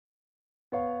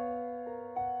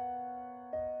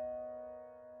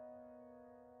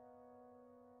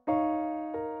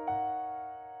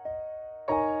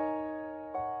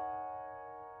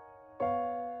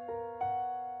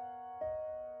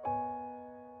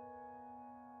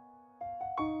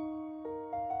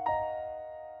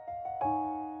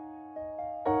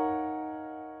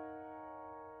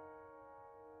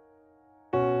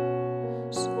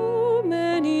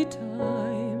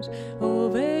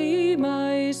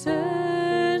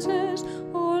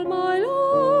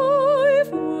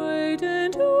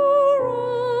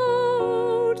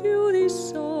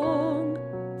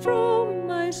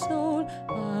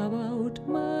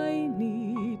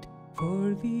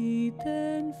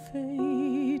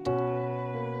fate.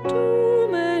 Too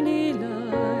many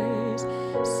lies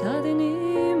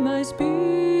saddening my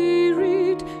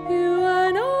spirit. You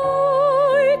and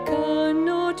I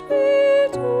cannot be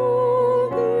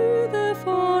together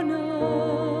for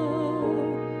now.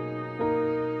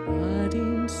 But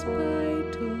in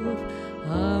spite of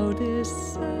our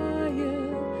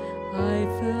desire, I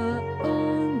fell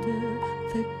under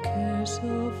the curse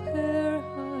of her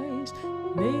eyes.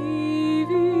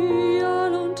 Maybe a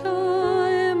long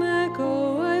time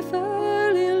ago I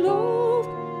fell in love,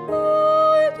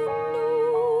 I don't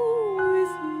know,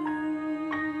 with you.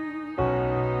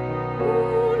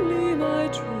 Only my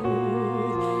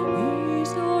truth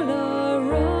is all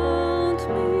around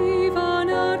me.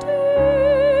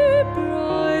 Vanity,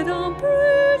 pride and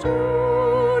prejudice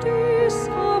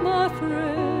are my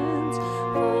friends.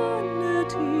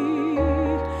 Vanity,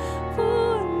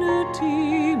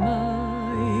 vanity,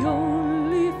 my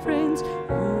only friends. You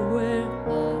were a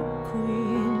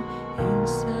queen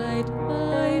inside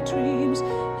my dreams.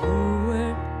 You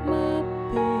were my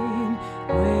pain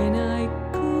when I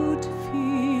could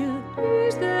feel.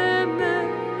 Is the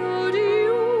melody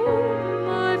of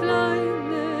my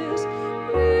blindness,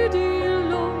 leading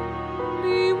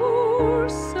lonely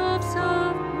wars of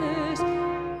sadness?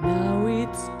 Now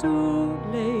it's too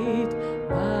late,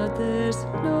 but there's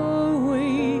no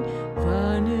way.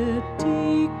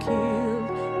 Vanity killed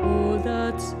all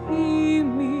that's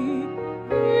in me.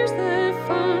 Is the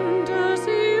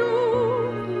fantasy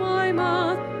of my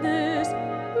madness,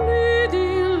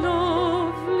 leading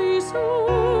lovely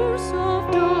souls of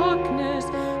darkness,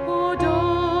 or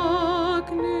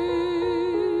darkness?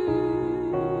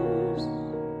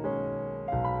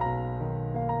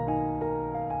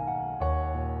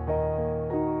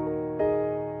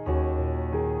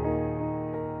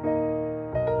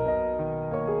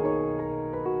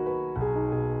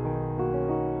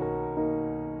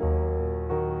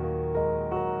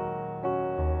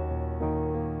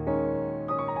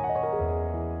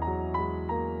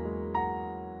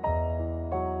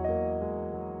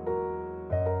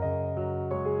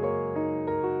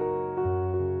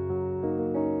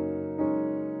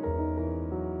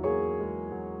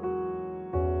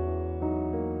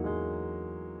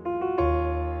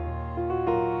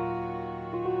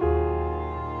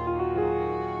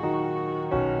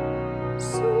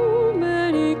 So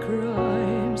many cries